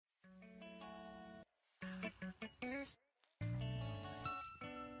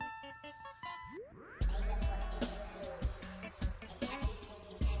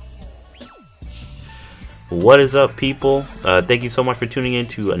What is up, people? Thank you so much for tuning in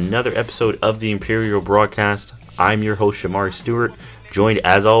to another episode of the Imperial Broadcast. I'm your host, Shamari Stewart, joined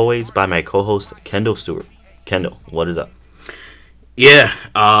as always by my co-host, Kendall Stewart. Kendall, what is up? Yeah,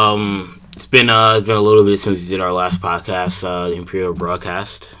 it's been a little bit since we did our last podcast, the Imperial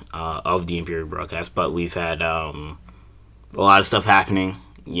Broadcast, of the Imperial Broadcast, but we've had a lot of stuff happening.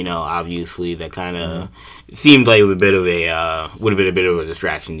 You know, obviously that kind of seemed like it was would have been a bit of a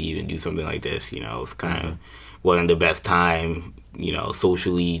distraction to even do something like this. You know, it's kind of wasn't the best time, you know,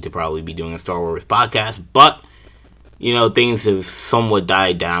 socially to probably be doing a Star Wars podcast, but you know, things have somewhat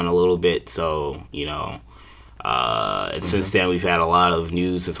died down a little bit. So you know, and since then we've had a lot of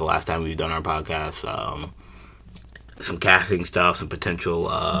news since the last time we've done our podcast. Some casting stuff, some potential,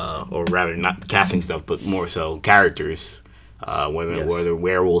 or rather not casting stuff, but more so characters.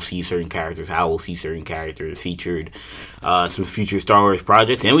 Where we'll see certain characters, how we'll see certain characters featured, some future Star Wars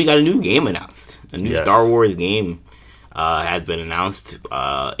projects, and we got a new game announced. A new Star Wars game has been announced.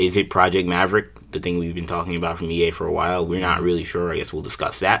 Is it Project Maverick? The thing we've been talking about from EA for a while. We're not really sure. I guess we'll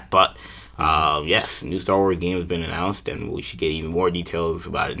discuss that. But yes, new Star Wars game has been announced, and we should get even more details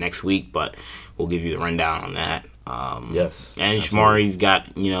about it next week. But we'll give you the rundown on that. Yes, and Shamari's got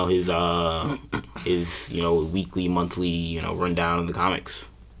his weekly, monthly rundown of the comics.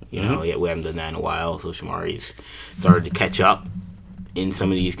 You know, we haven't done that in a while, so Shamari's started to catch up in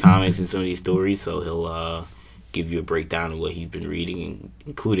some of these comics and some of these stories. So he'll give you a breakdown of what he's been reading,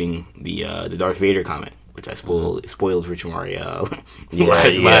 including the Darth Vader comic, which I spoiled for Shamari.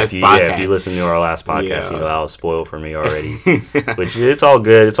 If you listen to our last podcast, you know that was spoiled for me already. Which it's all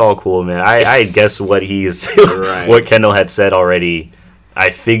good, it's all cool, man. I guess what what Kendall had said already. I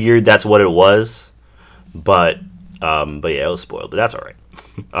figured that's what it was, but yeah, it was spoiled. But that's all right.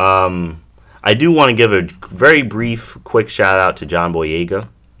 I do want to give a very brief, quick shout out to John Boyega,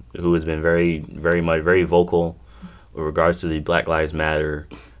 who has been very vocal with regards to the Black Lives Matter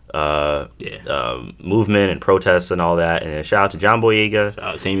movement and protests and all that. And a shout out to John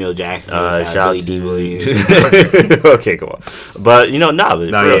Boyega, Samuel Jackson, shout out to okay, come on. But shout out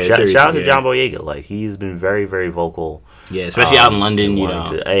to John Boyega. Like, he's been very vocal. Yeah, especially out in London.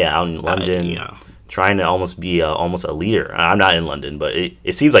 Out in London. Trying to almost be almost a leader. I'm not in London, but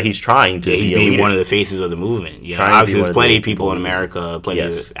it seems like he's trying to be a leader. One of the faces of the movement. You know, obviously there's plenty of people in America, plenty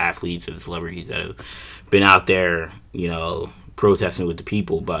of athletes and celebrities that have been out there, you know, protesting with the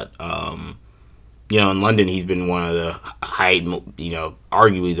people. But, in London, he's been one of the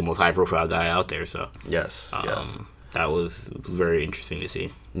arguably the most high-profile guy out there. So yes. That was very interesting to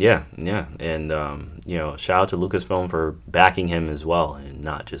see. Yeah, and shout out to Lucasfilm for backing him as well, and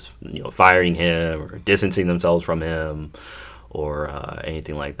not just firing him or distancing themselves from him or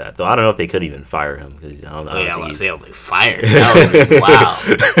anything like that. Though I don't know if they could even fire him, because I don't think he's fired. Wow,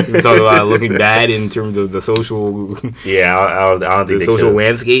 you're talking about looking bad in terms of the social. Yeah, I don't think the social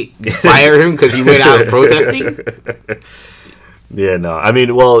landscape. Fire him because he went out protesting. Yeah, no. I mean,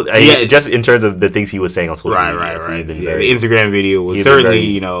 just in terms of the things he was saying on social media. Right. The Instagram video was certainly,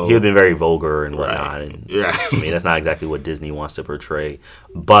 he had been very vulgar and whatnot. And, I mean, that's not exactly what Disney wants to portray.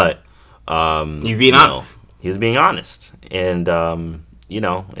 But, he's being honest. He was being honest. And, and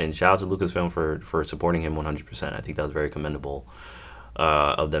shout out to Lucasfilm for supporting him 100%. I think that was very commendable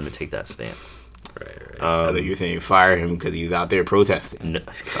of them to take that stance. Right. I think you're saying fire him because he was out there protesting. No.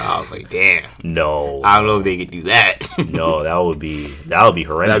 So I was like, damn. No. I don't know if they could do that. No, that would be horrendous.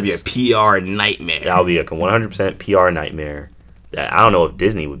 That would be a PR nightmare. That would be a 100% PR nightmare that I don't know if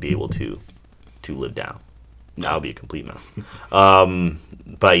Disney would be able to live down. No. That would be a complete mess.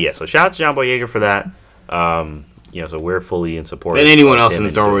 But yeah, so shout out to John Boyega for that. So we're fully in support. And anyone else in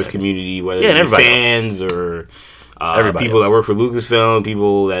the Star Wars community, whether it's fans or people that work for Lucasfilm,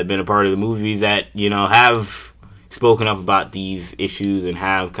 people that have been a part of the movies that, have spoken up about these issues and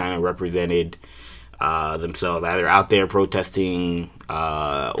have kind of represented themselves either out there protesting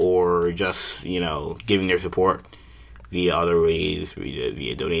or just, giving their support via other ways,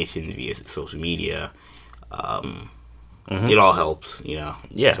 via donations, via social media. It all helps, Yeah,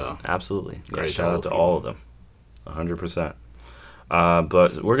 so, absolutely. Yeah, shout out to all of them. 100%.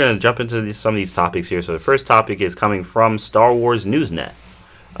 But we're going to jump into some of these topics here. So the first topic is coming from Star Wars Newsnet,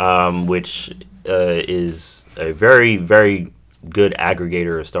 which is a very, very good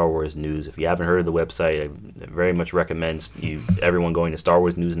aggregator of Star Wars news. If you haven't heard of the website, I very much recommend everyone going to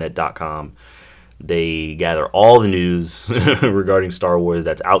StarWarsNewsNet.com. They gather all the news regarding Star Wars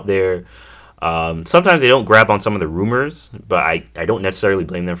that's out there. Sometimes they don't grab on some of the rumors, but I don't necessarily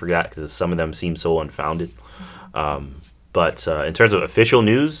blame them for that because some of them seem so unfounded. But in terms of official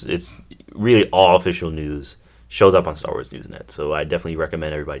news, it's really all official news shows up on Star Wars Newsnet. So I definitely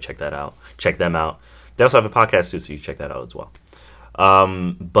recommend everybody check them out. They also have a podcast too, so you check that out as well.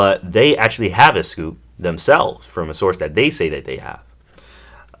 But they actually have a scoop themselves from a source that they say that they have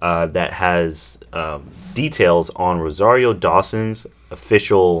that has details on Rosario Dawson's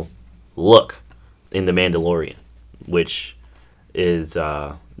official look in The Mandalorian, which is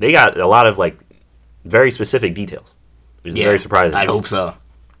they got a lot of like very specific details, which is very surprising. I hope so.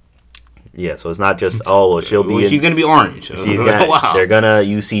 Yeah, so it's not just she'll be. She's gonna be orange. She's gonna, wow. They're gonna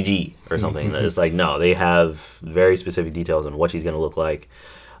use CG or something. It's like no, they have very specific details on what she's gonna look like.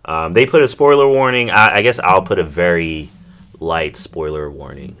 They put a spoiler warning. I guess I'll put a very light spoiler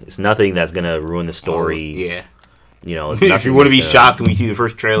warning. It's nothing that's gonna ruin the story. Yeah. You know, it's if you want to be shocked when you see the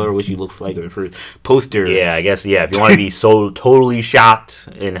first trailer, what she looks like, or the first poster. Yeah, I guess, yeah. If you want to be so totally shocked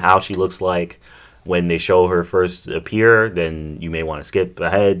in how she looks like when they show her first appear, then you may want to skip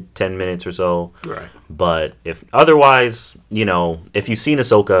ahead 10 minutes or so. Right. But if otherwise, you know, if you've seen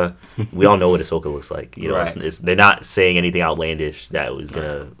Ahsoka, we all know what Ahsoka looks like. You know, right. They're not saying anything outlandish that was going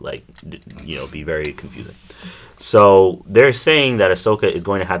to, like, you know, be very confusing. So they're saying that Ahsoka is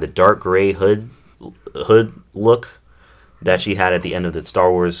going to have the dark gray hood look that she had at the end of the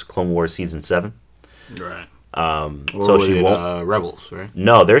Star Wars Clone Wars Season 7. Right. So she won't. Rebels, right?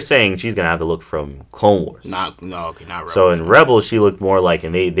 No, they're saying she's gonna have the look from Clone Wars. Not Rebels. So in Rebels, she looked more like,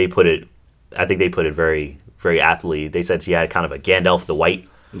 and they put it. I think they put it very very aptly. They said she had kind of a Gandalf the White,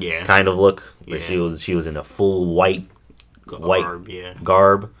 kind of look, where she was in a full white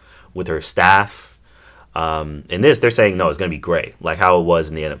garb with her staff. In this, they're saying no, it's gonna be gray, like how it was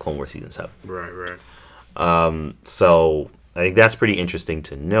in the end of Clone Wars Season 7. Right. So I think that's pretty interesting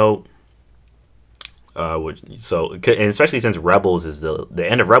to note. And especially since Rebels is the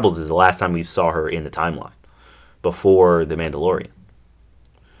end of Rebels is the last time we saw her in the timeline before The Mandalorian.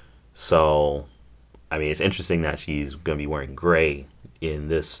 So, I mean, it's interesting that she's going to be wearing gray in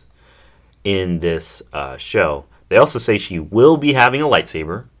this show. They also say she will be having a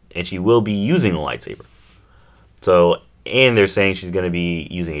lightsaber and she will be using a lightsaber. So, and they're saying she's going to be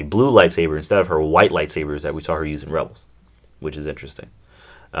using a blue lightsaber instead of her white lightsabers that we saw her use in Rebels, which is interesting.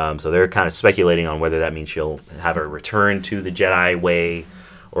 So they're kind of speculating on whether that means she'll have her return to the Jedi way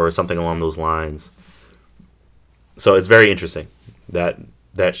or something along those lines. So it's very interesting that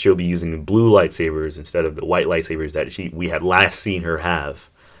she'll be using the blue lightsabers instead of the white lightsabers that we had last seen her have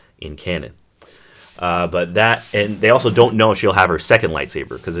in canon. And they also don't know if she'll have her second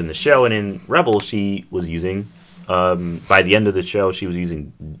lightsaber, because in the show and in Rebels she was using, by the end of the show, she was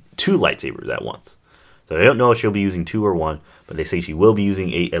using 2 lightsabers at once. So they don't know if she'll be using 2 or 1, but they say she will be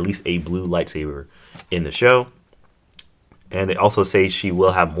using at least a blue lightsaber in the show. And they also say she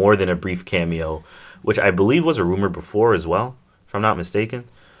will have more than a brief cameo, which I believe was a rumor before as well, if I'm not mistaken,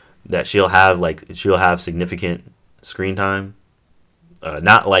 that she'll have significant screen time.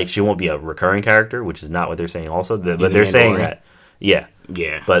 Not like she won't be a recurring character, which is not what they're saying also. But they're saying that, yeah.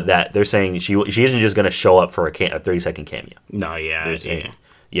 But that they're saying she isn't just going to show up for a 30-second cameo. No, yeah.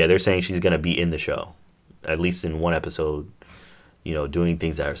 They're saying she's going to be in the show, at least in one episode, you know, doing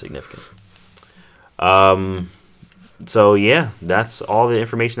things that are significant. So yeah, that's all the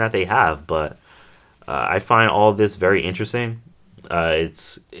information that they have. But I find all this very interesting.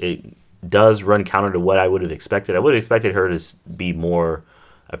 It does run counter to what I would have expected. I would have expected her to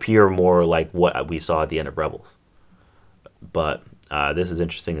appear more like what we saw at the end of Rebels. But this is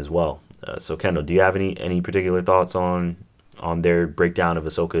interesting as well. So Kendall, do you have any particular thoughts on their breakdown of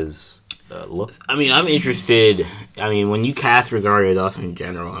Ahsoka's look? I mean, I'm interested. I mean, when you cast Rosario Dawson in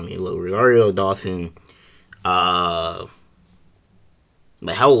general, I mean, look, Rosario Dawson, like,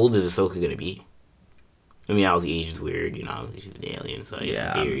 how old is Ahsoka gonna be? I mean, obviously age is weird, you know, she's an alien, so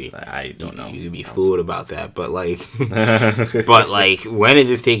yeah, in theory, I don't know. You could be fooled about that, but like, when is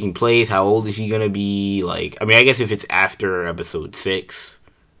this taking place? How old is she gonna be? Like, I mean, I guess if it's after Episode 6,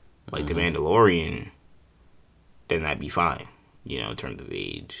 like The Mandalorian, then that'd be fine, you know, in terms of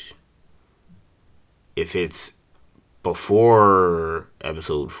age. If it's before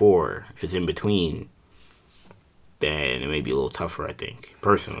Episode 4, if it's in between, then it may be a little tougher, I think,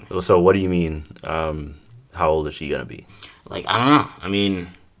 personally. So what do you mean, how old is she going to be? Like, I don't know. I mean,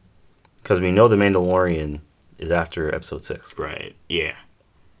 because we know The Mandalorian is after Episode 6. Right, yeah.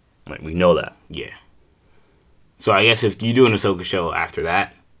 Like, we know that. Yeah. So I guess if you do an Ahsoka show after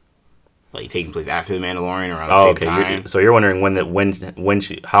that, like taking place after The Mandalorian around the same time. So you're wondering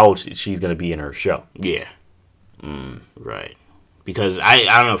how old she's going to be in her show. Yeah. Right. Because I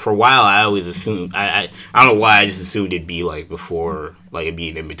don't know, for a while I always assumed, I don't know why I just assumed it'd be like before, like it'd be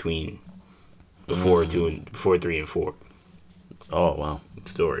in between before 3 and 4. Oh, wow.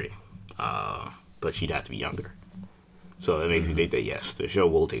 Story. But she'd have to be younger. So that makes me think that yes, the show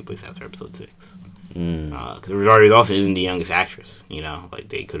will take place after Episode 6. Because Rosario Dawson isn't the youngest actress. You know, like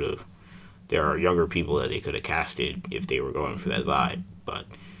they could have. There are younger people that they could have casted if they were going for that vibe. But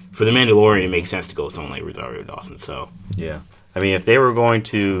for The Mandalorian, it makes sense to go with someone like Rosario Dawson. So yeah, I mean, if they were going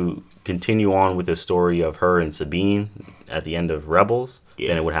to continue on with the story of her and Sabine at the end of Rebels,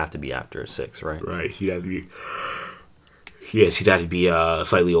 then it would have to be after 6, right? Right. She'd have to be. Yes, she'd have to be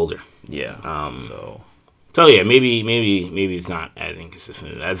slightly older. Yeah. So yeah, maybe it's not as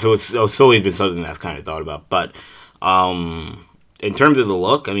inconsistent. So it's always been something that I've kind of thought about. But in terms of the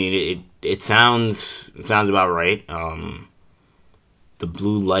look, I mean, it sounds about right. The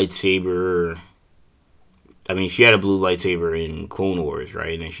blue lightsaber. I mean, she had a blue lightsaber in Clone Wars,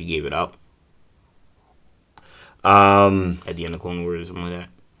 right? And then she gave it up. At the end of Clone Wars or something like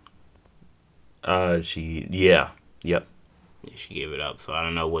that. Yep. Yeah, she gave it up. So I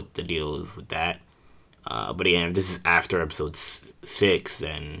don't know what the deal is with that. But again, if this is after episode 6,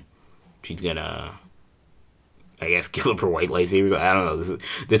 then she's gonna, I guess, give up her white lightsaber. I don't know.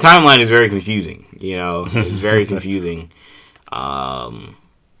 The timeline is very confusing. You know, it's very confusing.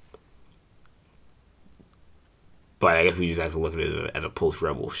 But I guess we just have to look at it as a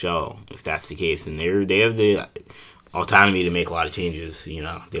post-Rebel show. If that's the case, and they have the autonomy to make a lot of changes. You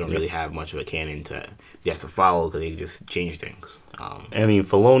know, they don't really have much of a canon they have to follow because they just change things. I mean,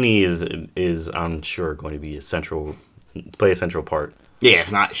 Filoni is I'm sure going to be play a central part. Yeah,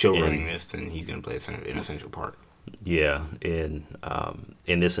 if not show running this, then he's going to play an essential part. Yeah, in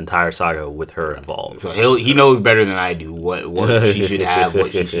this entire saga with her involved. So he knows better than I do what she should have,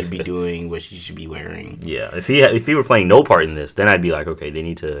 what she should be doing, what she should be wearing. Yeah, if he were playing no part in this, then I'd be like, okay, they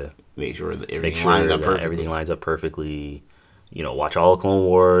need to make sure that everything lines up perfectly. You know, watch all the Clone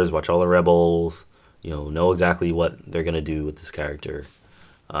Wars, watch all the Rebels. You know exactly what they're gonna do with this character.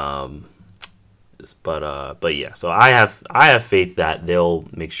 But yeah, so I have faith that they'll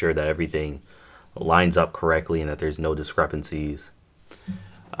make sure that everything lines up correctly and that there's no discrepancies.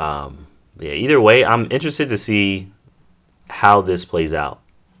 Yeah, either way, I'm interested to see how this plays out,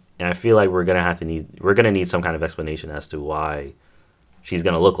 and I feel like we're gonna need some kind of explanation as to why she's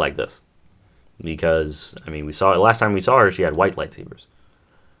gonna look like this. Because I mean, we saw it last time we saw her; she had white lightsabers.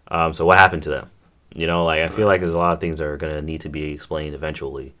 So what happened to them? You know, like I feel like there's a lot of things that are gonna need to be explained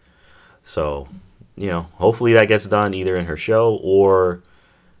eventually. So, you know, hopefully that gets done either in her show or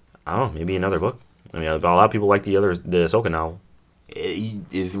I don't know, maybe another book. I mean, a lot of people like the Ahsoka novel.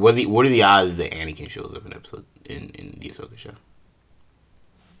 What are the odds that Anakin shows up in the Ahsoka show?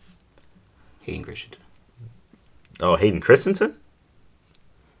 Hayden Christensen. Oh, Hayden Christensen?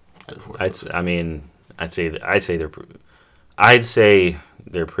 I'd say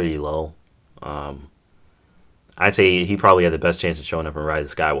they're pretty low. I'd say he probably had the best chance of showing up in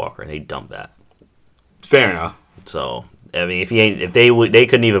Rise of Skywalker, and they dumped that. Fair enough. So I mean, if they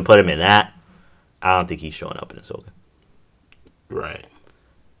couldn't even put him in that, I don't think he's showing up in Ahsoka. Right.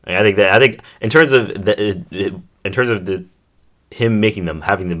 I think in terms of him making the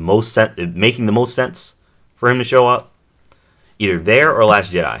most sense for him to show up, either there or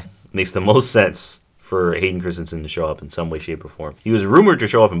Last Jedi makes the most sense for Hayden Christensen to show up in some way, shape, or form. He was rumored to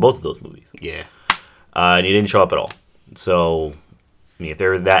show up in both of those movies. Yeah. And he didn't show up at all. So, I mean, if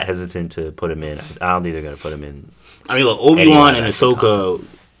they're that hesitant to put him in, I don't think they're going to put him in. I mean, look, Obi-Wan and Ahsoka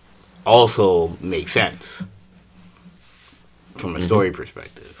also make sense from a story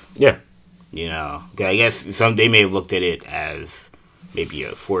perspective. Yeah. You know, I guess they may have looked at it as maybe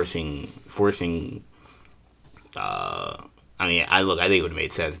a forcing. I mean, I think it would have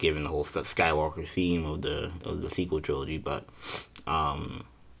made sense given the whole Skywalker theme of the sequel trilogy, but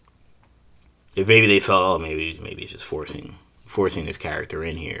if maybe they felt, maybe it's just forcing this character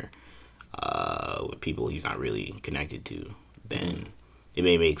in here with people he's not really connected to, then it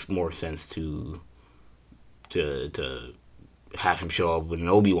may make more sense to have him show up with an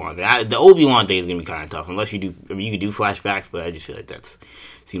Obi-Wan thing. The Obi-Wan thing is gonna be kind of tough unless you do. I mean, you could do flashbacks, but I just feel like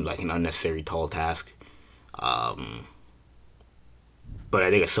seems like an unnecessary tall task. But I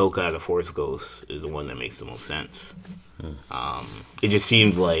think Ahsoka as a Force Ghost is the one that makes the most sense. It just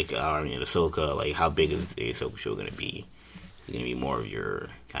seems like Ahsoka, like how big is the Ahsoka show going to be? It's going to be more of your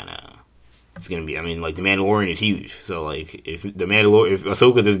kind of. It's going to be. I mean, like the Mandalorian is huge, so like if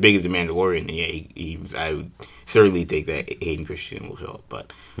Ahsoka's as big as the Mandalorian, then yeah, I would certainly think that Hayden Christensen will show up,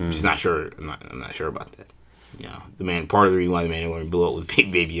 but I'm just not sure. I'm not sure about that. You know, part of the reason why the Mandalorian blew up was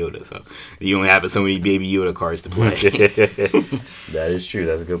Baby Yoda, so you only have so many Baby Yoda cards to play. That is true.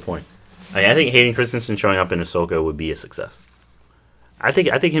 That's a good point. I think Hayden Christensen showing up in Ahsoka would be a success. I think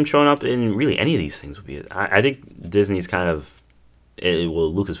him showing up in really any of these things would be. I think Disney's kind of,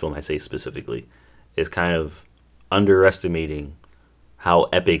 Lucasfilm, I say specifically, is kind of underestimating how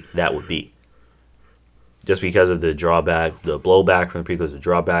epic that would be. just because of the drawback, the blowback from the prequels, the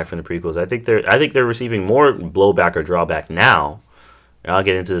drawback from the prequels. I think they're receiving more blowback or drawback now. And I'll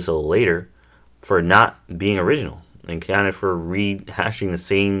get into this a little later, for not being original and kind of for rehashing the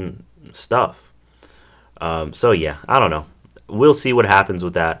same stuff. So yeah, I don't know. We'll see what happens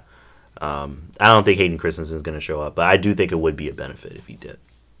with that. I don't think Hayden Christensen is going to show up, but I do think it would be a benefit if he did.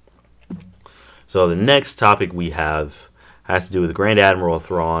 So the next topic we have has to do with Grand Admiral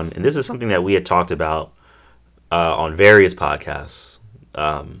Thrawn, and this is something that we had talked about on various podcasts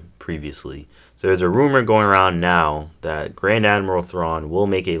previously. So there's a rumor going around now that Grand Admiral Thrawn will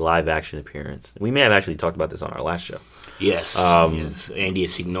make a live-action appearance. We may have actually talked about this on our last show. Yes. Andy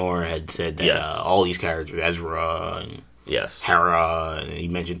Signor had said that all these characters, Ezra and Hera, and he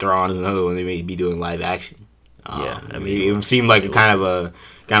mentioned Thrawn is another one they may be doing live action. I mean, it seemed like a kind of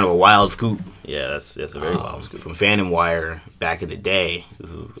a wild scoop. Yeah, that's a very wild scoop from Phantom Wire back in the day.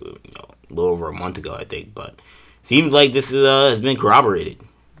 This was a little over a month ago, I think, but seems like this has been corroborated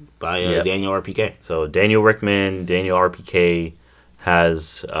by Daniel RPK. So Daniel Rickman, Daniel RPK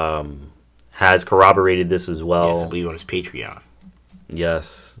has corroborated this as well. Yeah, I believe on his Patreon.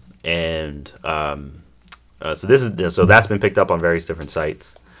 Yes, and so that's been picked up on various different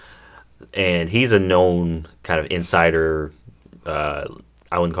sites, and he's a known kind of insider.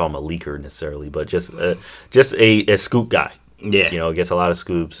 I wouldn't call him a leaker necessarily, but just a scoop guy. Yeah, gets a lot of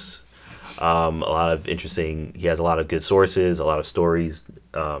scoops, a lot of interesting. He has a lot of good sources, a lot of stories,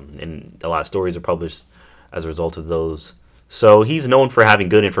 and a lot of stories are published as a result of those. So he's known for having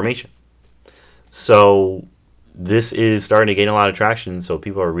good information. So this is starting to gain a lot of traction. So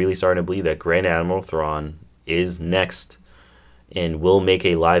people are really starting to believe that Grand Admiral Thrawn is next and will make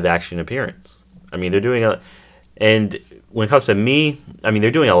a live action appearance. I mean, they're doing and when it comes to me, I mean,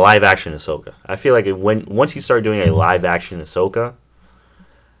 they're doing a live action Ahsoka. I feel like once you start doing a live action Ahsoka,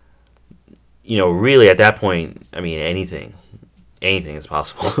 really at that point, I mean, anything is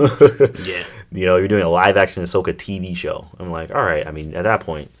possible. Yeah. You're doing a live action Ahsoka TV show. I'm like, all right. I mean, at that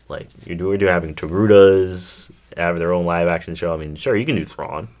point, like we're having Togrutas have their own live action show. I mean, sure, you can do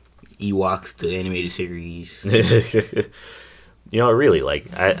Thrawn. Ewoks, the animated series. Really,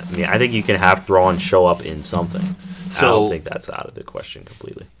 like I think you can have Thrawn show up in something. So, I don't think that's out of the question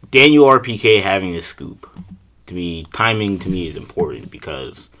completely. Daniel RPK having this scoop, timing to me is important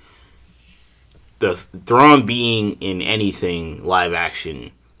because the Thrawn being in anything live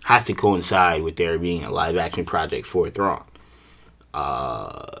action has to coincide with there being a live action project for Thrawn.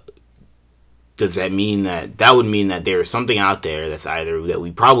 Does that mean that would mean that there's something out there that's either that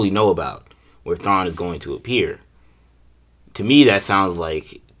we probably know about where Thrawn is going to appear? To me, that sounds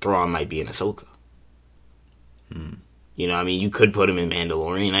like Thrawn might be in Ahsoka. I mean, you could put him in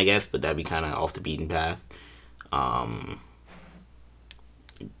Mandalorian, I guess, but that'd be kind of off the beaten path. I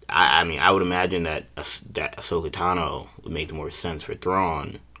mean, I would imagine that Ahsoka Tano would make the more sense for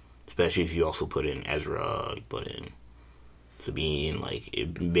Thrawn, especially if you also put in Ezra, you put in Sabine, like,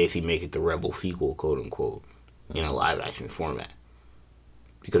 it basically make it the Rebel sequel, quote unquote, in a live action format.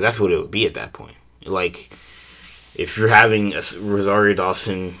 Because that's what it would be at that point. Like, if you're having Rosario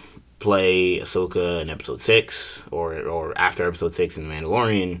Dawson play Ahsoka in Episode 6, or after Episode 6 in The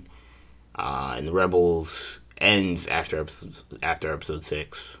Mandalorian, and the Rebels ends after Episode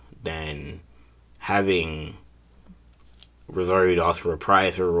 6, then having Rosario Dawson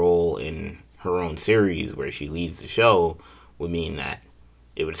reprise her role in her own series where she leads the show would mean that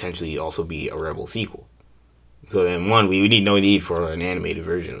it would essentially also be a Rebel sequel. So then, one, we would no need for an animated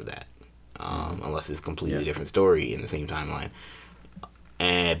version of that. Unless it's a completely different story in the same timeline.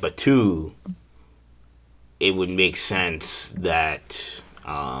 But two, it would make sense that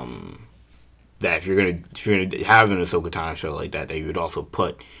if you're gonna have an Ahsoka Tano show like that you would also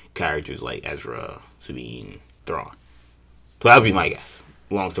put characters like Ezra, Sabine, Thrawn. So that would be my guess.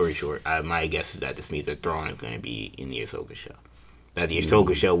 Long story short, my guess is that this means that Thrawn is going to be in the Ahsoka show. That the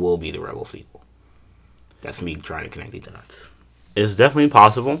Ahsoka show will be the Rebel sequel. That's me trying to connect the dots. It's definitely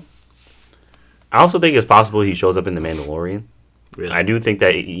possible. I also think it's possible he shows up in The Mandalorian. Really? I do think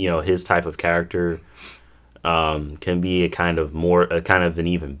that his type of character can be a kind of an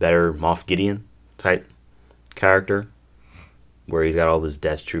even better Moff Gideon type character, where he's got all his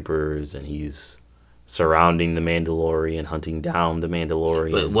death troopers and he's surrounding the Mandalorian, hunting down the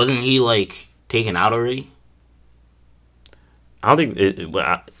Mandalorian. But wasn't he taken out already? I don't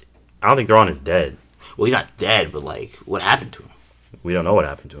think Thrawn is dead. Well, he's not dead, but what happened to him? We don't know what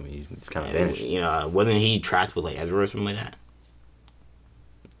happened to him. He's kind of vanished. Wasn't he trapped with Ezra or something like that?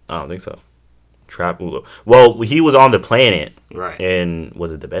 I don't think so. Well, he was on the planet, right? And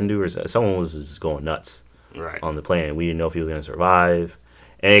was it the Bendu or someone was just going nuts, right, on the planet? We didn't know if he was going to survive,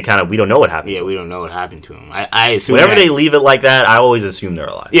 and we don't know what happened. Yeah, we don't know what happened to him. I assume whenever they leave it like that, I always assume they're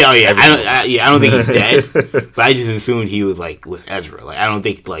alive. Yeah, I don't think he's dead, but I just assumed he was like with Ezra. Like I don't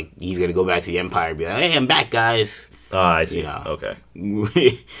think like he's gonna go back to the Empire and be like, "Hey, I'm back, guys." Oh, I see. Okay.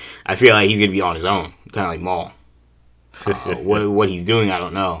 I feel like he's gonna be on his own, kind of like Maul. What he's doing, I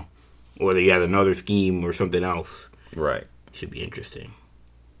don't know. Whether he has another scheme or something else. Right. Should be interesting.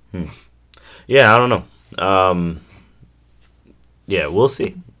 Yeah, I don't know. Yeah, we'll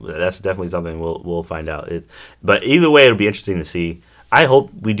see. That's definitely something we'll find out. But either way, it'll be interesting to see. I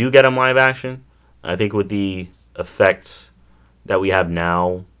hope we do get him live action. I think with the effects that we have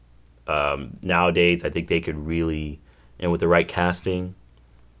now, nowadays, I think they could really, and with the right casting,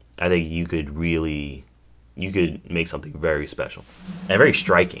 I think you could make something very special and very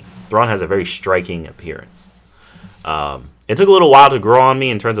striking. Thrawn has a very striking appearance. It took a little while to grow on me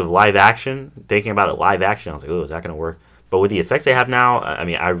in terms of live action. Thinking about it live action, I was like, "Oh, is that going to work?" But with the effects they have now, I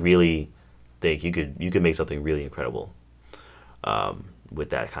mean, I really think you could make something really incredible with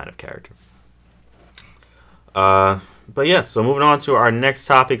that kind of character. But yeah, so moving on to our next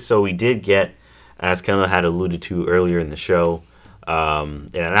topic. So we did get, as Kendall had alluded to earlier in the show, an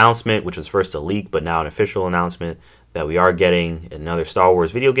announcement, which was first a leak, but now an official announcement that we are getting another Star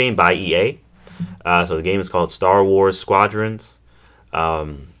Wars video game by EA. So the game is called Star Wars Squadrons.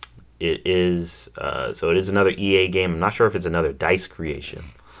 It is another EA game. I'm not sure if it's another DICE creation,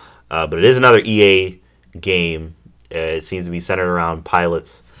 but it is another EA game. It seems to be centered around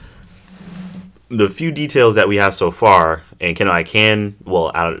pilots. The few details that we have so far, and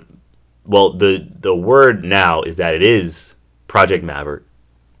the word now is that it is Project Maverick,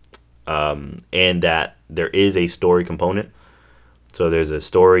 and that there is a story component. So there's a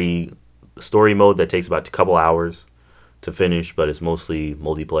story mode that takes about a couple hours to finish, but it's mostly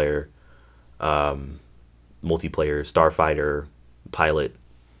multiplayer starfighter pilot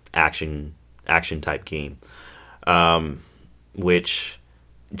action type game, which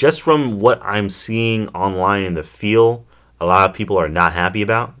just from what I'm seeing online in the feel, a lot of people are not happy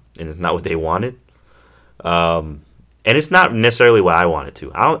about, and it's not what they wanted, and it's not necessarily what I wanted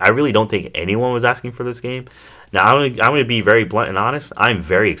to. I really don't think anyone was asking for this game. Now I'm going to be very blunt and honest. I'm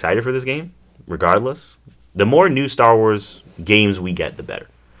very excited for this game, regardless. The more new Star Wars games we get, the better.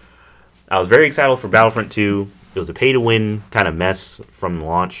 I was very excited for Battlefront 2. It was a pay-to-win kind of mess from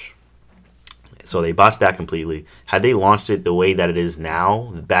launch. So they botched that completely. Had they launched it the way that it is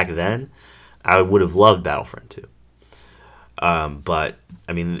now, back then, I would have loved Battlefront 2. But,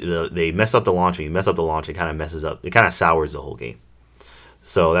 I mean, they mess up the launch. When you mess up the launch, it kind of messes up. It kind of sours the whole game.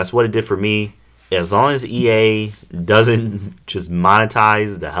 So that's what it did for me. As long as EA doesn't just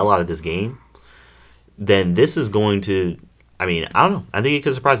monetize the hell out of this game, then this is going to, I mean, I don't know. I think it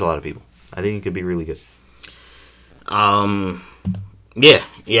could surprise a lot of people. I think it could be really good. Yeah.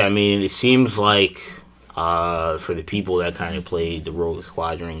 I mean, it seems like for the people that kind of played the Rogue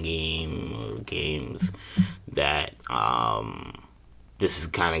Squadron game or games, that this is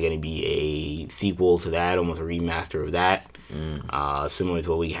kind of going to be a sequel to that, almost a remaster of that, similar to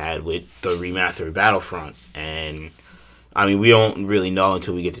what we had with the remaster of Battlefront. And I mean, we don't really know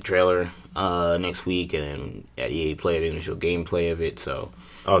until we get the trailer next week, and then at EA Play the initial gameplay of it. So,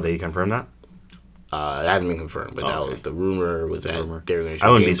 they confirmed that? It hasn't been confirmed, but that was the rumor. They were going to show I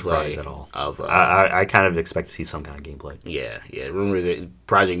wouldn't be surprised at all. I kind of expect to see some kind of gameplay. Yeah. Rumor that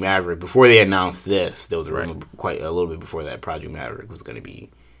Project Maverick, before they announced this, there was a rumor quite a little bit before that Project Maverick was going to be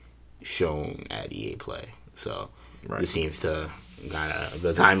shown at EA Play. So it seems to kind of,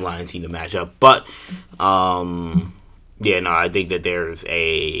 the timeline seem to match up. But I think that there's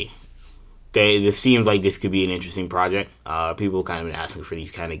it seems like this could be an interesting project. People kind of been asking for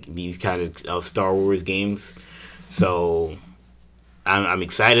these kind of Star Wars games, so I'm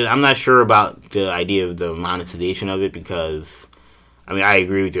excited. I'm not sure about the idea of the monetization of it, because I mean, I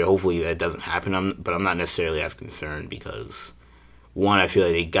agree with you. Hopefully that doesn't happen. But I'm not necessarily as concerned, because one, I feel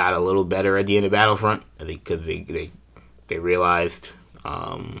like they got a little better at the end of Battlefront. I think because they realized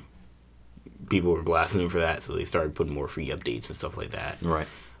people were blasting them for that, so they started putting more free updates and stuff like that. Right.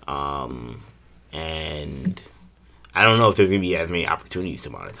 And I don't know if there's going to be as many opportunities to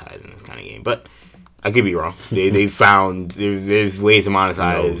monetize in this kind of game, but I could be wrong. They found there's ways to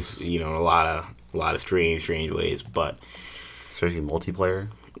monetize, in a lot of strange ways, but especially multiplayer.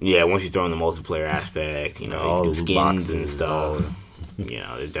 Yeah, once you throw in the multiplayer aspect, you can do skins boxes, and stuff.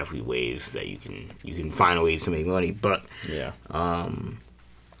 There's definitely ways that you can find ways to make money, but yeah.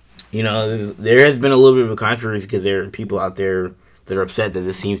 There has been a little bit of a controversy because there are people out there that are upset that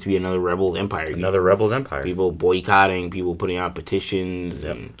this seems to be another Rebels Empire game. Another Rebels Empire. People boycotting, people putting out petitions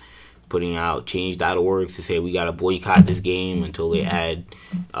and putting out change.org to say we got to boycott this game until they add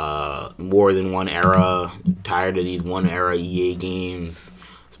more than one era. Tired of these one era EA games.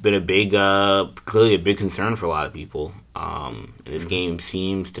 It's been a big, clearly a big concern for a lot of people. This game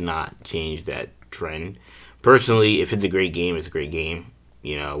seems to not change that trend. Personally, if it's a great game, it's a great game.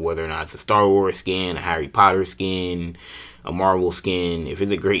 You know, whether or not it's a Star Wars skin, a Harry Potter skin, a Marvel skin. If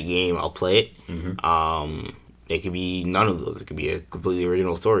it's a great game, I'll play it. Mm-hmm. It could be none of those. It could be a completely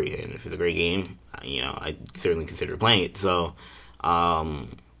original story. And if it's a great game, you know, I certainly consider playing it. So, I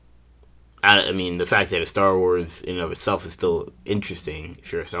mean, the fact that a Star Wars in and of itself is still interesting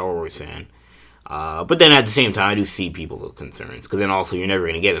if you're a Star Wars fan. But then at the same time, I do see people's concerns. Because then also, you're never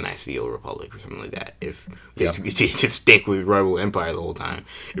going to get a nice the Old Republic or something like that. If they just stick with Rebel Empire the whole time,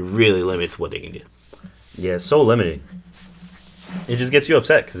 it really limits what they can do. Yeah, it's so limiting. It just gets you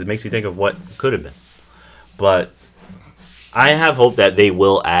upset because it makes you think of what could have been. But I have hope that they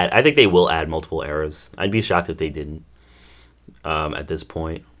will add. I think they will add multiple eras. I'd be shocked if they didn't at this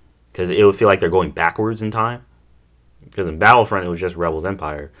point, because it would feel like they're going backwards in time. Because in Battlefront, it was just Rebels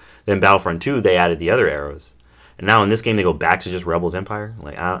Empire. Then Battlefront 2, they added the other eras. And now in this game, they go back to just Rebels Empire.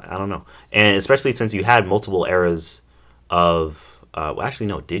 Like, I don't know. And especially since you had multiple eras of... well, actually,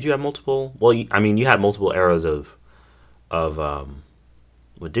 no. Did you have multiple... Well, you had multiple eras of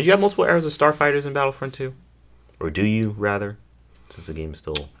did you have multiple eras of Starfighters in Battlefront 2? Or do you, rather? Since the game is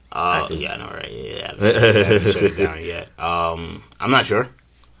still active. Yeah, I know, right? Yeah, I haven't shut it down yet. I'm not sure.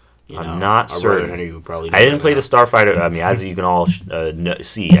 I'm not certain. Henry would probably I didn't play the Starfighter. I mean, as you can all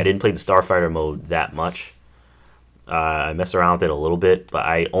see, I didn't play the Starfighter mode that much. I messed around with it a little bit, but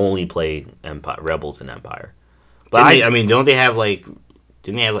I only play Rebels and Empire. But don't they have like?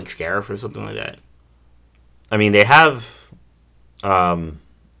 Didn't they have like Scarif or something like that? I mean, they have.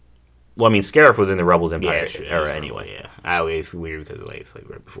 Well, I mean, Scarif was in the Rebels Empire era anyway. Yeah, it's weird because like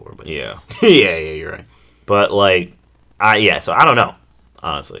right before, but yeah, yeah, you're right. But like, so I don't know.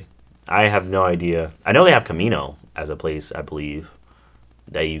 Honestly, I have no idea. I know they have Camino as a place, I believe,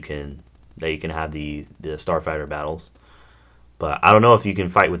 that you can have the Starfighter battles. But I don't know if you can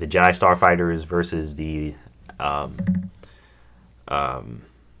fight with the Jedi Starfighters versus the I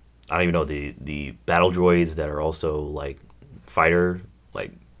don't even know the battle droids that are also like fighter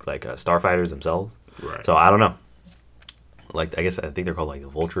like starfighters themselves. Right. So I don't know. Like I think they're called like the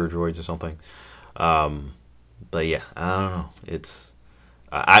Vulture droids or something. But yeah, I don't know. It's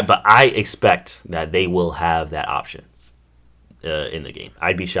but I expect that they will have that option in the game.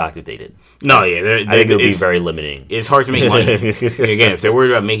 I'd be shocked if they did. No, yeah, I think it would be very limiting. It's hard to make money. Again, if they're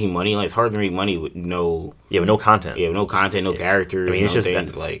worried about making money, like it's hard to make money with no. Yeah, with no content. Yeah, with no content, no characters. I mean, it's just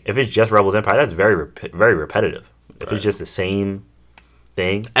things, like if it's just Rebels Empire, that's very very repetitive. If it's just the same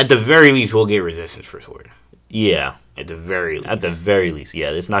thing, at the very least, we'll get Resistance First Order. Yeah, at the very least, yeah,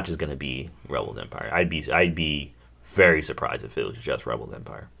 it's not just gonna be Rebels Empire. I'd be very surprised if it was just Rebels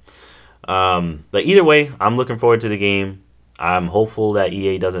Empire. But either way, I'm looking forward to the game. I'm hopeful that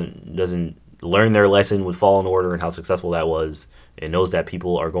EA doesn't learn their lesson with Fallen Order and how successful that was, and knows that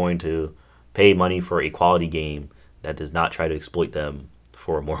people are going to pay money for a quality game that does not try to exploit them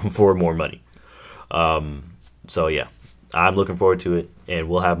for more money. So yeah, I'm looking forward to it, and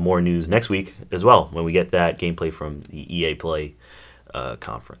we'll have more news next week as well when we get that gameplay from the EA Play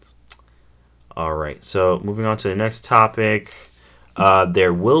conference. All right, so moving on to the next topic.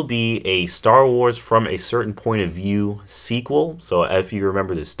 There will be a Star Wars from a Certain Point of View sequel. So if you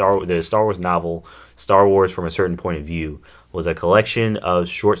remember the Star Wars novel, Star Wars from a Certain Point of View was a collection of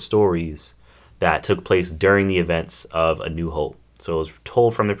short stories that took place during the events of A New Hope. So it was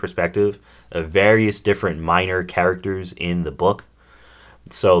told from the perspective of various different minor characters in the book.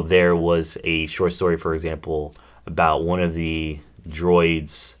 So there was a short story, for example, about one of the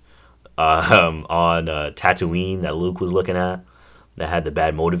droids on Tatooine that Luke was looking at, that had the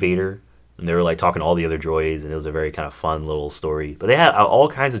bad motivator, and they were like talking to all the other droids, and it was a very kind of fun little story. But they had all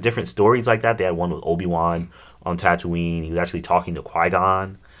kinds of different stories like that. They had one with Obi-Wan on Tatooine. He was actually talking to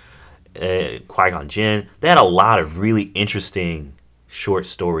Qui-Gon Jinn. They had a lot of really interesting short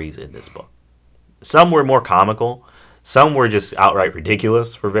stories in this book. Some were more comical, some were just outright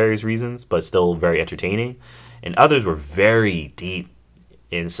ridiculous for various reasons, but still very entertaining, and others were very deep.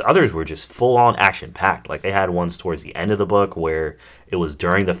 And others were just full-on action-packed. Like, they had ones towards the end of the book where it was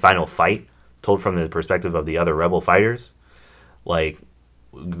during the final fight, told from the perspective of the other Rebel fighters, like,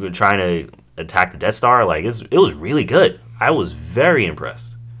 trying to attack the Death Star. Like, it was really good. I was very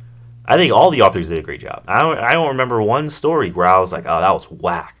impressed. I think all the authors did a great job. I don't remember one story where I was like, oh, that was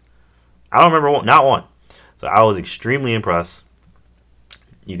whack. I don't remember not one. So I was extremely impressed.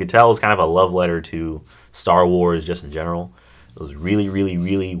 You could tell it was kind of a love letter to Star Wars just in general. It was really, really,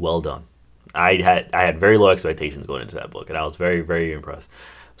 really well done. I had very low expectations going into that book, and I was very, very impressed.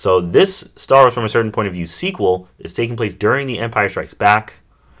 So this Star Wars from a Certain Point of View sequel is taking place during The Empire Strikes Back.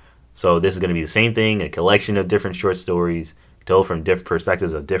 So this is going to be the same thing, a collection of different short stories told from different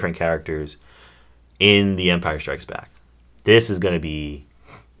perspectives of different characters in The Empire Strikes Back. This is going to be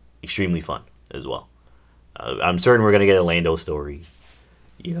extremely fun as well. I'm certain we're going to get a Lando story.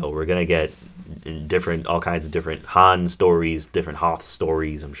 We're going to get all kinds of different Han stories, different Hoth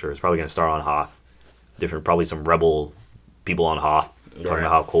stories. I'm sure it's probably going to start on Hoth. Probably some rebel people on Hoth talking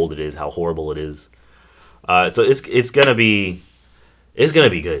about how cold it is, how horrible it is. So it's going to be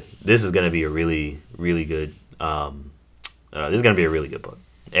good. This is going to be a really, really good. This is going to be a really good book,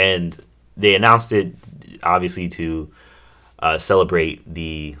 and they announced it obviously to celebrate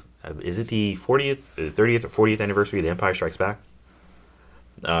is it the 40th, 30th, or 40th anniversary of The Empire Strikes Back?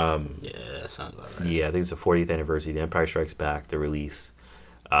 Yeah, that sounds about right. Yeah, I think it's the 40th anniversary of The Empire Strikes Back, the release.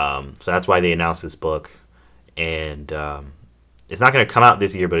 So that's why they announced this book, and it's not going to come out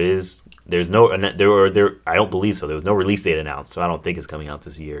this year, but it is. I don't believe so. There was no release date announced, so I don't think it's coming out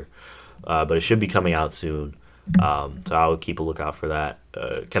this year. But it should be coming out soon. So I'll keep a lookout for that.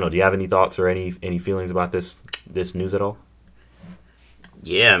 Kendall, do you have any thoughts or any feelings about this news at all?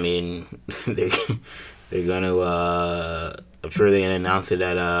 Yeah, I mean, they're gonna. I'm sure they're gonna announce it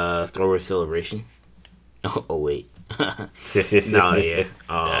at Star Wars Celebration. Oh wait, no, yeah.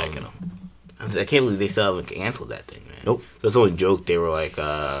 I can't believe they still haven't canceled that thing, man. Nope. So someone joked they were like,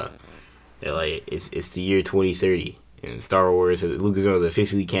 it's the year 2030. And Star Wars, Lucasfilm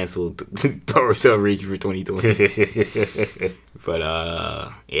officially canceled Star Wars Celebration for 2020. But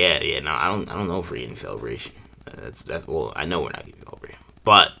no, I don't know if we're getting Celebration. That's well, I know we're not getting Celebration.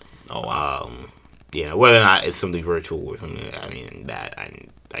 But whether or not it's something virtual or something, I mean that I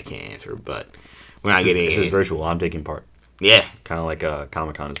can't answer. But we're not getting. It's virtual. I'm taking part. Yeah, kind of like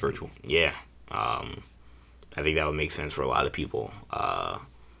Comic-Con is virtual. Yeah, I think that would make sense for a lot of people.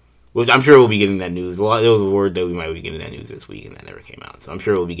 Which I'm sure we'll be getting that news. There was a word that we might be getting that news this week, and that never came out. So I'm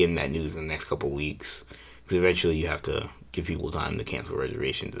sure we'll be getting that news in the next couple of weeks. Because eventually you have to give people time to cancel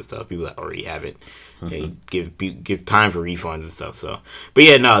reservations and stuff. People that already have it, give time for refunds and stuff. So, but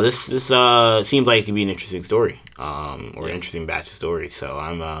yeah, no, this seems like it could be an interesting story, an interesting batch of stories. So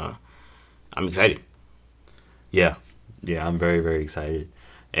I'm excited. Yeah, I'm very, very excited,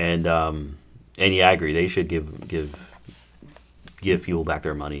 and yeah, I agree. They should give people back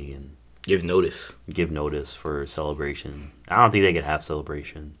their money and give notice for Celebration. I don't think they could have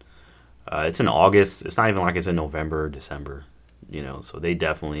Celebration. It's in August. It's not even like it's in November or December, so they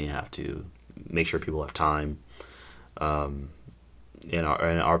definitely have to make sure people have time and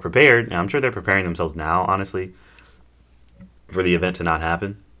are prepared. And I'm sure they're preparing themselves now, honestly, for the event to not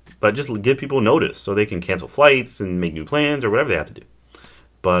happen. But just give people notice so they can cancel flights and make new plans or whatever they have to do.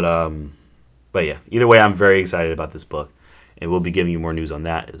 But yeah, either way, I'm very excited about this book. And we'll be giving you more news on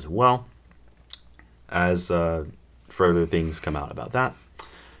that as well as further things come out about that.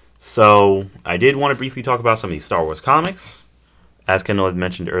 So I did want to briefly talk about some of these Star Wars comics, as Kendall had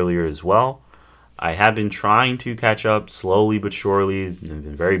mentioned earlier as well. I have been trying to catch up slowly but surely. I've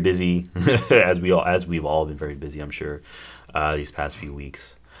been very busy, as we've all been very busy, I'm sure, these past few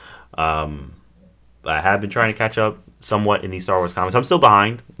weeks. I have been trying to catch up somewhat in these Star Wars comics. I'm still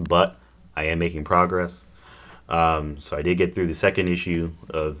behind, but I am making progress. So I did get through the second issue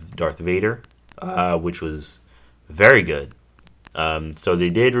of Darth Vader, which was very good. So they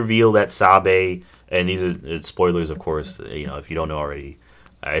did reveal that Sabe, and these are spoilers, of course. If you don't know already,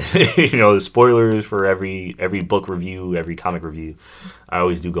 the spoilers for every book review, every comic review. I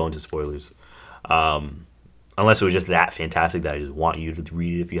always do go into spoilers, unless it was just that fantastic that I just want you to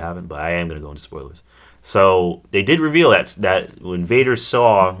read it if you haven't. But I am going to go into spoilers. So they did reveal that when Vader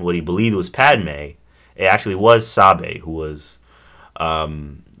saw what he believed was Padme, it actually was Sabe who was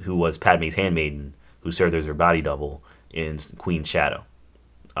Padme's handmaiden, who served as her body double in Queen's Shadow.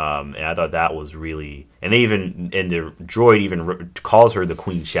 And I thought that was really, and the droid even calls her the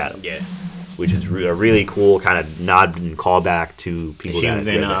Queen's Shadow. Yeah, which is a really cool kind of nod and callback to people. She was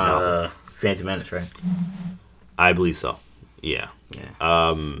in Phantom Menace, right? I believe so. Yeah.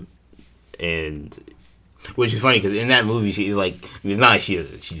 And which is funny because in that movie she's like, it's not like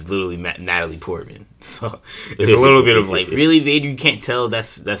she's literally Natalie Portman. So it's a little bit of like, really, Vader? You can't tell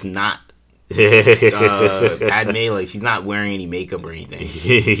that's not Padme. Like, she's not wearing any makeup or anything.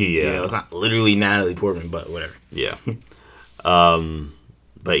 Yeah, it's not literally Natalie Portman, but whatever. Yeah.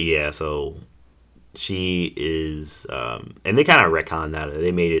 But yeah, so she is, and they kind of retconned that.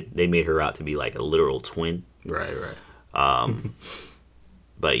 They made her out to be like a literal twin. Right.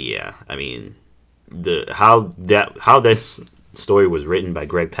 But yeah, I mean, how this story was written by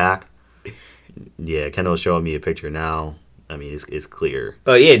Greg Pak. Yeah, Kendall's showing me a picture now. I mean, it's clear.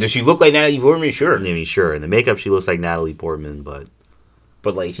 Oh, yeah. Does she look like Natalie Portman? Sure. I mean, sure. In the makeup, she looks like Natalie Portman, but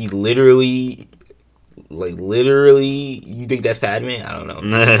like, he literally, you think that's Padme? I don't know.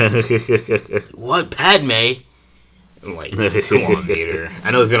 What, Padme? I'm like, come on, Vader.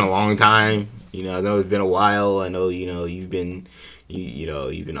 I know it's been a long time. You know, I know it's been a while. I know, you've been,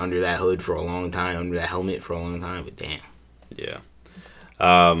 you've been under that hood for a long time, under that helmet for a long time. But damn. Yeah.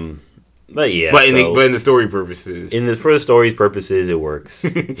 But yeah. But in the story purposes, for the story's purposes, it works.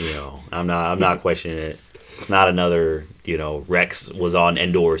 I'm not questioning it. It's not another, Rex was on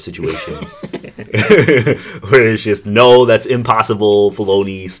Endor situation where it's just no, that's impossible.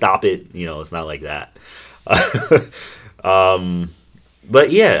 Filoni, stop it. It's not like that.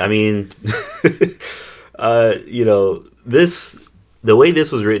 But yeah, I mean, the way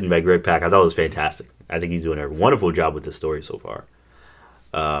this was written by Greg Pak, I thought it was fantastic. I think he's doing a wonderful job with the story so far.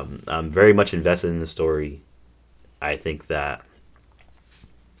 I'm very much invested in the story. I think that,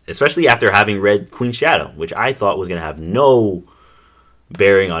 especially after having read Queen's Shadow, which I thought was going to have no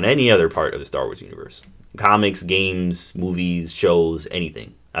bearing on any other part of the Star Wars universe, comics, games, movies, shows,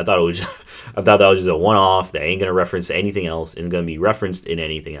 anything. I thought that was just a one-off that ain't going to reference anything else, and going to be referenced in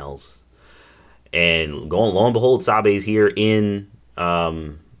anything else. And lo and behold, Sabe's here in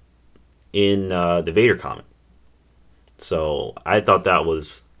the Vader comic. So I thought that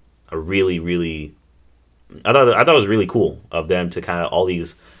was a really, really, I thought it was really cool of them to kind of all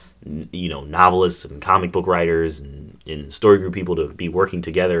these, novelists and comic book writers and story group people to be working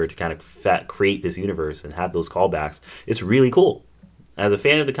together to kind of create this universe and have those callbacks. It's really cool. As a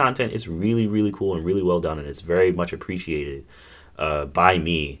fan of the content, it's really, really cool and really well done, and it's very much appreciated by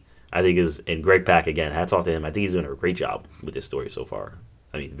me. I think and Greg Pak, again, hats off to him. I think he's doing a great job with this story so far.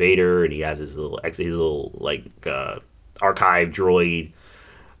 I mean, Vader, and he has his little archive droid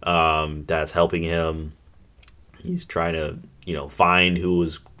that's helping him. He's trying to, find who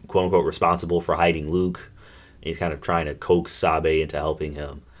was quote unquote responsible for hiding Luke. And he's kind of trying to coax Sabe into helping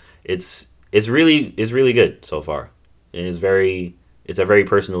him. It's really good so far, and it's a very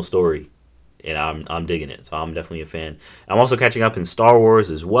personal story, and I'm digging it. So I'm definitely a fan. I'm also catching up in Star Wars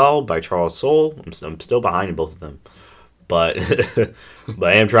as well by Charles Soule. I'm still behind in both of them, but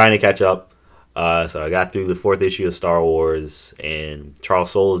I am trying to catch up. So I got through the 4th issue of Star Wars, and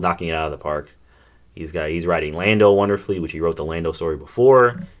Charles Soule is knocking it out of the park. He's writing Lando wonderfully, which he wrote the Lando story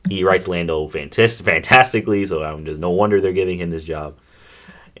before. He writes Lando fantastically, so there's no wonder they're giving him this job.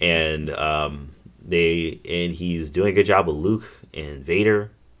 And he's doing a good job with Luke and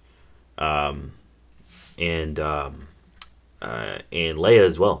Vader, and Leia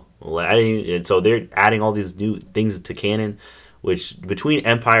as well. And so they're adding all these new things to canon, which between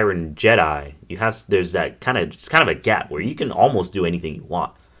Empire and Jedi, there's that kind of a gap where you can almost do anything you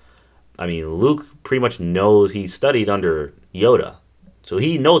want. I mean, Luke pretty much knows, he studied under Yoda, so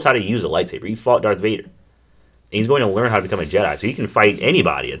he knows how to use a lightsaber. He fought Darth Vader. And he's going to learn how to become a Jedi, so he can fight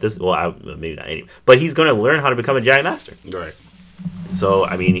anybody at this. Well, maybe not any, but he's going to learn how to become a Jedi Master. Right. So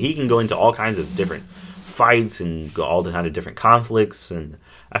I mean, he can go into all kinds of different fights and go all the kind of different conflicts. And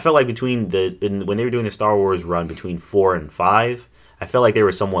I felt like when they were doing the Star Wars run between 4 and 5, I felt like they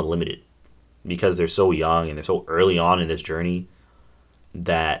were somewhat limited because they're so young and they're so early on in this journey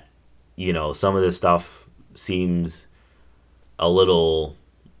that some of this stuff seems a little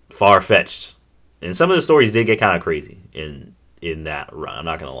far-fetched. And some of the stories did get kind of crazy in that run, I'm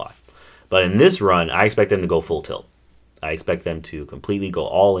not going to lie. But in this run, I expect them to go full tilt. I expect them to completely go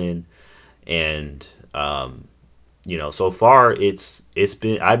all in. And, so far,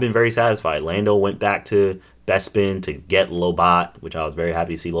 I've been very satisfied. Lando went back to Bespin to get Lobot, which I was very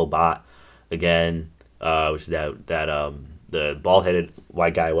happy to see Lobot again, which is the bald-headed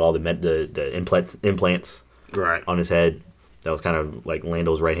white guy with all the implants right on his head. That was kind of like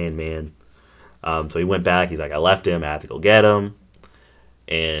Lando's right-hand man. So he went back. He's like, I left him. I had to go get him.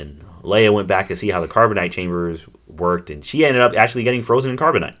 And Leia went back to see how the carbonite chambers worked, and she ended up actually getting frozen in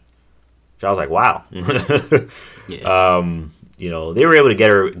carbonite. Which I was like, wow. Yeah. They were able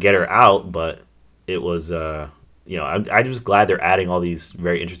to get her out, but it was, I'm just glad they're adding all these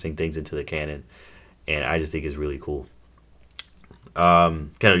very interesting things into the canon, and I just think it's really cool. Kendall,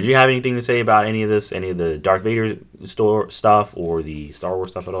 did you have anything to say about any of the Darth Vader stuff or the Star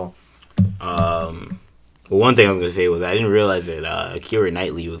Wars stuff at all? Well, one thing I was going to say was I didn't realize that Keira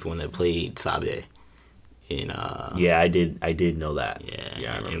Knightley was one that played Sabe Yeah, I did know that.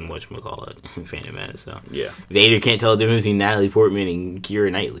 Yeah, in whatchamacallit, Phantom Menace. So yeah, Vader can't tell the difference between Natalie Portman and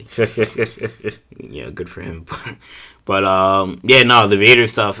Keira Knightley. Yeah, good for him. But yeah, no, the Vader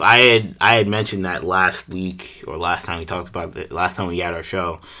stuff. I had mentioned that last week or last time we talked about it. Last time we had our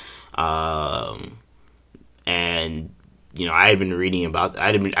show, and I had been reading about.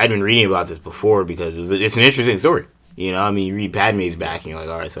 I'd been reading about this before because it's an interesting story. I mean, you read Padme's back and you're like,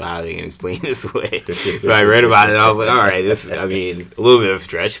 all right, so how are they going to explain this away? So I read about it and I was like, all right, a little bit of a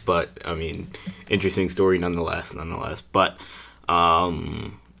stretch, but, interesting story nonetheless. But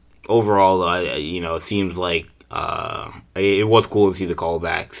overall, it seems like it was cool to see the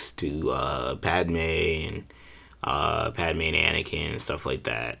callbacks to Padme and Anakin and stuff like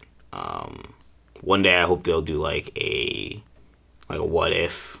that. One day I hope they'll do like a what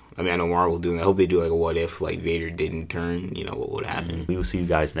if. I know Marvel doing that. I hope they do like a what if, like Vader didn't turn. What would happen? We will see you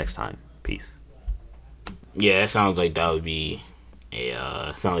guys next time. Peace. Yeah, it sounds like that would be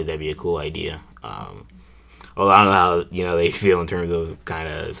that'd be a cool idea. Although I don't know how they feel in terms of kind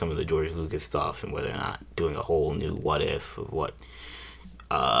of some of the George Lucas stuff and whether or not doing a whole new what if of what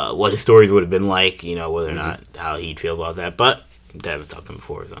his stories would have been like. Whether or not how he'd feel about that. But I haven't talked to him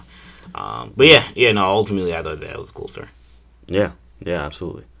before, so. But yeah. No. Ultimately, I thought that was a cool story. Yeah.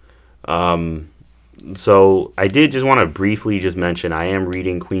 Absolutely. So I did just want to briefly just mention I am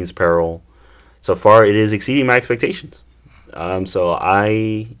reading Queen's Peril. So far, it is exceeding my expectations. So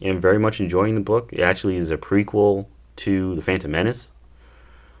I am very much enjoying the book. It actually is a prequel to The Phantom Menace.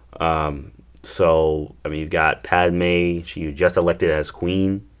 So you've got Padme. She just elected as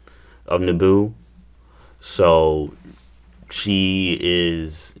Queen of Naboo. So she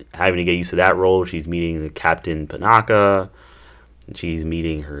is having to get used to that role. She's meeting the Captain Panaka. She's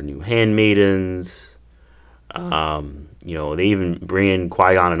meeting her new handmaidens. They even bring in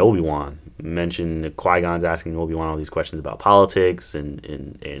Qui-Gon and Obi-Wan. Mention that Qui-Gon's asking Obi-Wan all these questions about politics and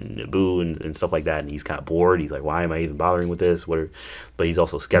Naboo and stuff like that, and he's kind of bored. He's like, why am I even bothering with this? But he's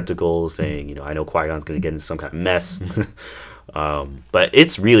also skeptical, saying, I know Qui-Gon's going to get into some kind of mess. But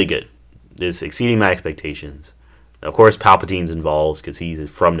it's really good. It's exceeding my expectations. Of course, Palpatine's involved because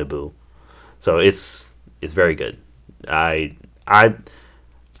he's from Naboo. So it's very good. I'd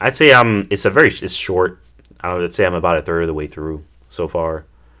say it's short. I would say I'm about a third of the way through so far,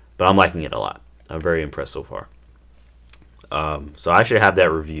 but I'm liking it a lot. I'm very impressed so far. So I should have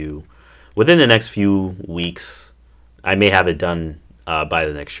that review within the next few weeks. I may have it done by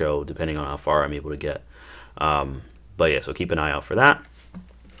the next show, depending on how far I'm able to get. But yeah, so keep an eye out for that.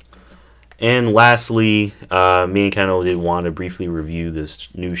 And lastly, me and Kendall did want to briefly review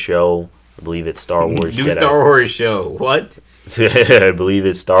this new show. I believe it's Star Wars Jedi. Star Wars show. What? I believe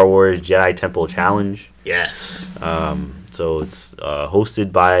it's Star Wars Jedi Temple Challenge. Yes. So it's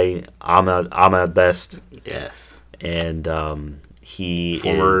hosted by Ahmed Best. Yes. And he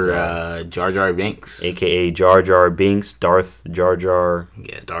former is Jar Jar Binks, aka Jar Jar Binks, Darth Jar Jar.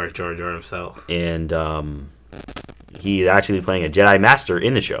 Yeah, Darth Jar Jar himself. And he's actually playing a Jedi Master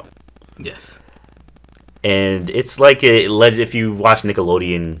in the show. Yes. And it's like if you watch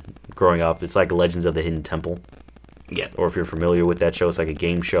Nickelodeon growing up, it's like Legends of the Hidden Temple. Yeah. Or if you're familiar with that show, it's like a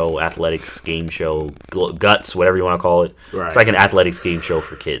game show, athletics game show, Guts, whatever you want to call it. Right. It's like an athletics game show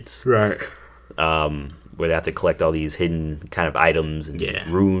for kids. Right. Where they have to collect all these hidden kind of items and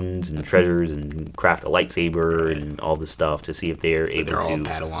runes and treasures and craft a lightsaber and all this stuff to see if they're able to. They're all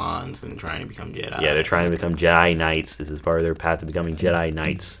Padawans and trying to become Jedi. Yeah, they're trying to become Jedi Knights. This is part of their path to becoming Jedi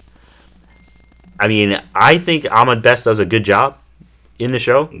Knights. I mean, I think Ahmed Best does a good job in the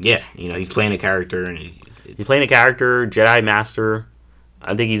show. Yeah, he's playing a character and he's playing a character, Jedi Master.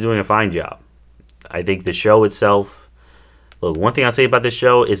 I think he's doing a fine job. I think the show itself. Look, one thing I'll say about this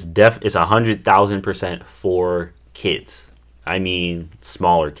show is it's 100,000% for kids. I mean,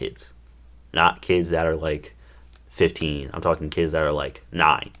 smaller kids, not kids that are like 15. I'm talking kids that are like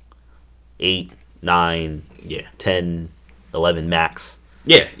 9, 8, 9, 10, 11 max.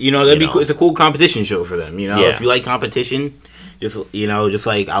 Yeah, that'd be cool. It's a cool competition show for them. If you like competition. Just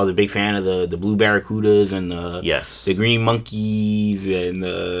like I was a big fan of the Blue Barracudas and the Green Monkeys and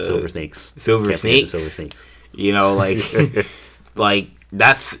the Silver Snakes. Silver Snakes. Like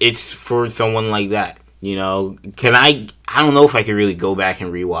it's for someone like that. Can I don't know if I could really go back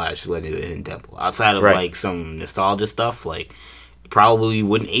and rewatch Legend of the Hidden Temple outside of like some nostalgia stuff. Like, probably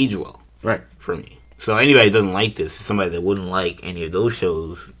wouldn't age well, right, for me. So anybody that doesn't like this is somebody that wouldn't like any of those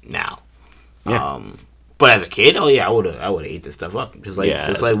shows now. Yeah. But as a kid, I would have ate this stuff up. Just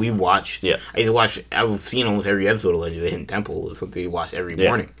like we watched. Yeah. I used to watch. I've seen almost every episode of Legend of the Hidden Temple. It was something you watch every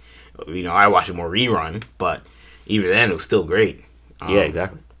morning. I watch it more rerun, but even then, it was still great. Yeah,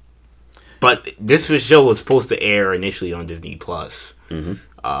 exactly. But this show was supposed to air initially on Disney Plus. Mm-hmm.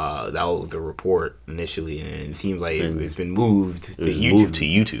 That was the report initially, and it seems like it's been moved to YouTube. Moved to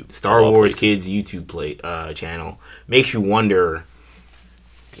YouTube. Star Wars Kids YouTube channel. Makes you wonder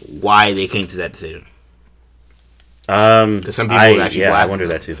why they came to that decision. Because some people I wonder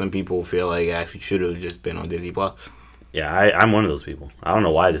that too. Some people feel like it actually should have just been on Disney Plus. Yeah, I'm one of those people. I don't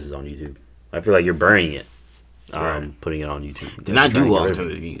know why this is on YouTube. I feel like you're burying it, putting it on YouTube. Did not do well in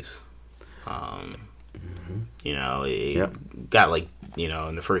terms of views. You know, it got like, you know,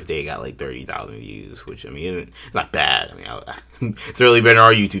 in the first day it got like 30,000 views, which, I mean, it's not bad. I mean, it's really better on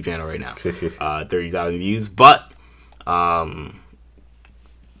our YouTube channel right now. 30,000 views, but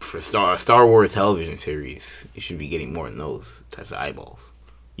for Star Wars television series, you should be getting more than those types of eyeballs,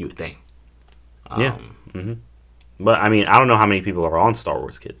 you would think. But, I mean, I don't know how many people are on Star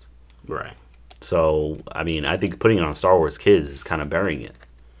Wars Kids. Right. So, I mean, I think putting it on Star Wars Kids is kind of burying it.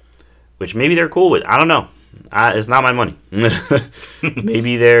 Which maybe they're cool with. I don't know. It's not my money.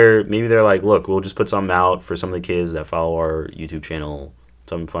 maybe they're like, look, we'll just put something out for some of the kids that follow our YouTube channel.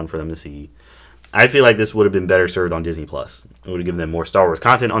 Something fun for them to see. I feel like this would have been better served on Disney Plus. It would have given them more Star Wars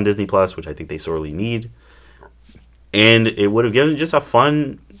content on Disney Plus, which I think they sorely need. And it would have given just a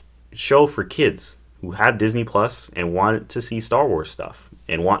fun show for kids who have Disney Plus and want to see Star Wars stuff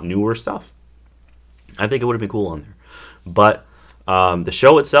and want newer stuff. I think it would have been cool on there. But the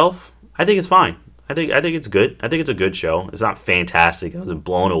show itself, I think it's fine. I think it's good. I think it's a good show. It's not fantastic. It wasn't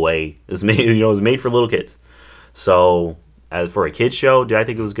blown away. It's made, it was made for little kids. So as for a kids show, do I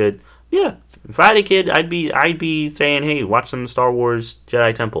think it was good? Yeah. If I had a kid, I'd be saying, hey, watch some Star Wars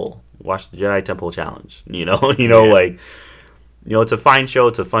Jedi Temple. Watch the Jedi Temple Challenge. Like, it's a fine show.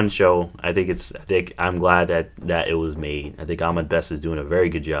 It's a fun show. I think I'm glad that it was made. I think Ahmed Best is doing a very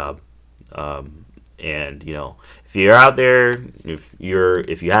good job. And if you're out there, if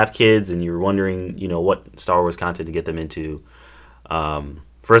you have kids and you're wondering, what Star Wars content to get them into,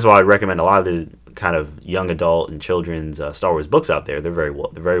 first of all, I'd recommend a lot of the kind of young adult and children's Star Wars books out there. They're very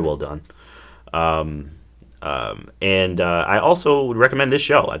well done. And I also would recommend this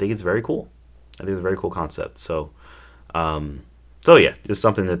show. I think it's very cool. I think it's a very cool concept. So yeah, just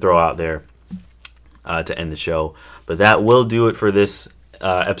something to throw out there to end the show. But that will do it for this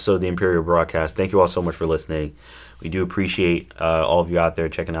episode of the Imperial Broadcast. Thank you all so much for listening. We do appreciate all of you out there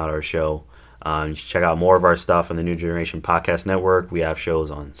checking out our show. You should check out more of our stuff on the New Generation Podcast Network. We have shows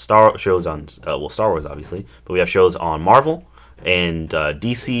on Star Wars, obviously, but we have shows on Marvel and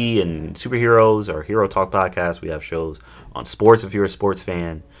DC and superheroes, our Hero Talk podcast. We have shows on sports if you're a sports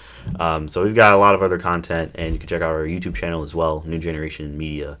fan. So we've got a lot of other content, and you can check out our YouTube channel as well, New Generation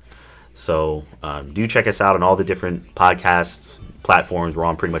Media. So do check us out on all the different podcasts platforms. We're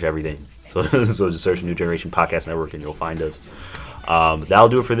on pretty much everything. So just search New Generation Podcast Network and you'll find us. That'll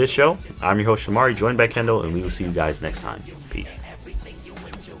do it for this show. I'm your host, Shamari, joined by Kendall, and we will see you guys next time. Peace.